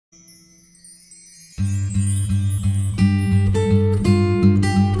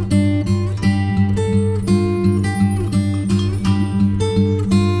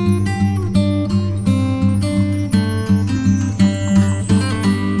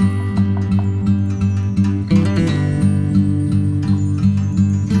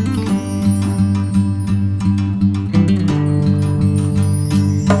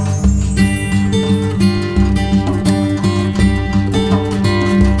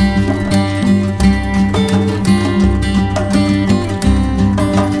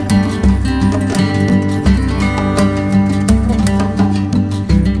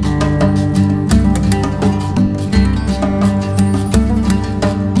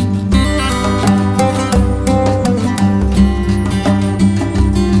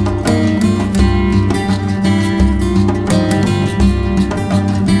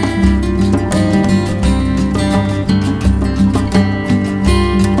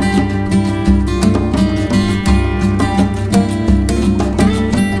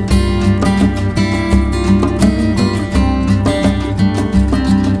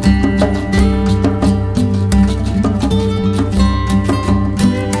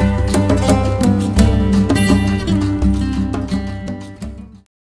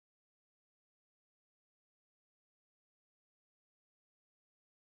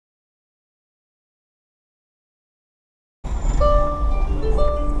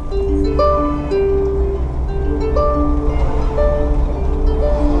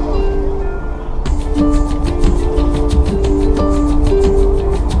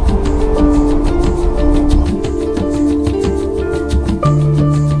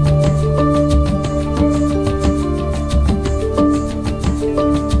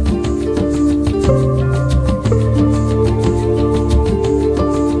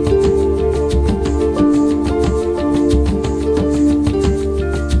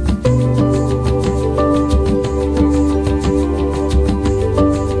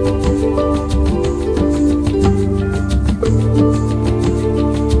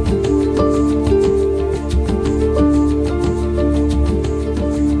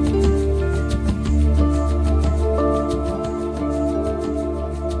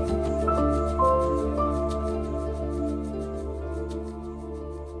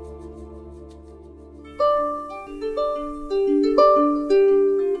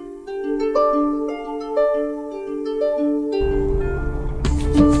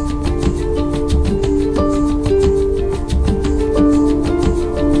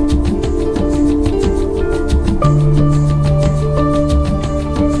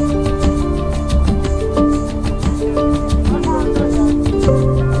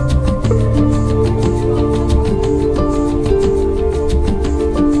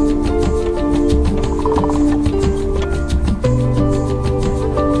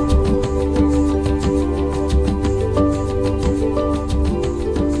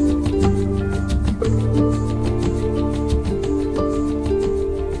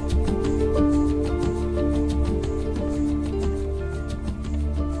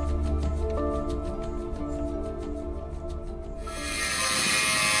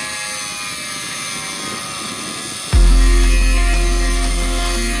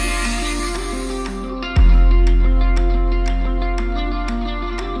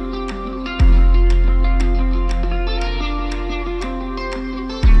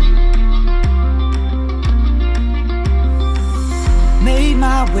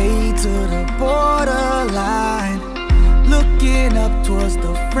to the borderline, looking up towards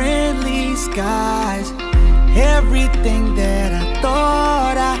the friendly skies. Everything that I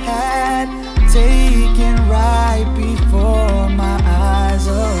thought I had taken right before my eyes.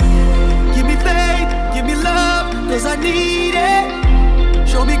 Oh yeah. Give me faith, give me love, cause I need it.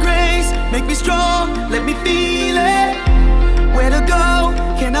 Show me grace, make me strong, let me feel it. Where to go,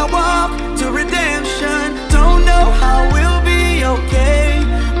 can I walk to redemption? Don't know how we'll be okay,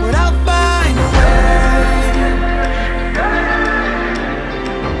 but I'll find a way.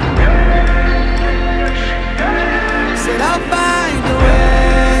 Said I'll find a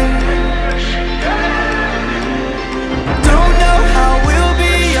way. Don't know how we'll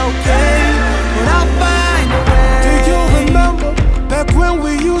be okay, but I'll find a way. Do you remember back when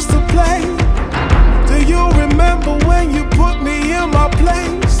we used to play? Do you remember when you put me in my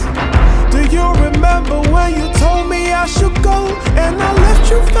place? Do you remember when you told me I should go and I left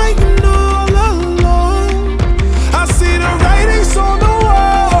you fighting on?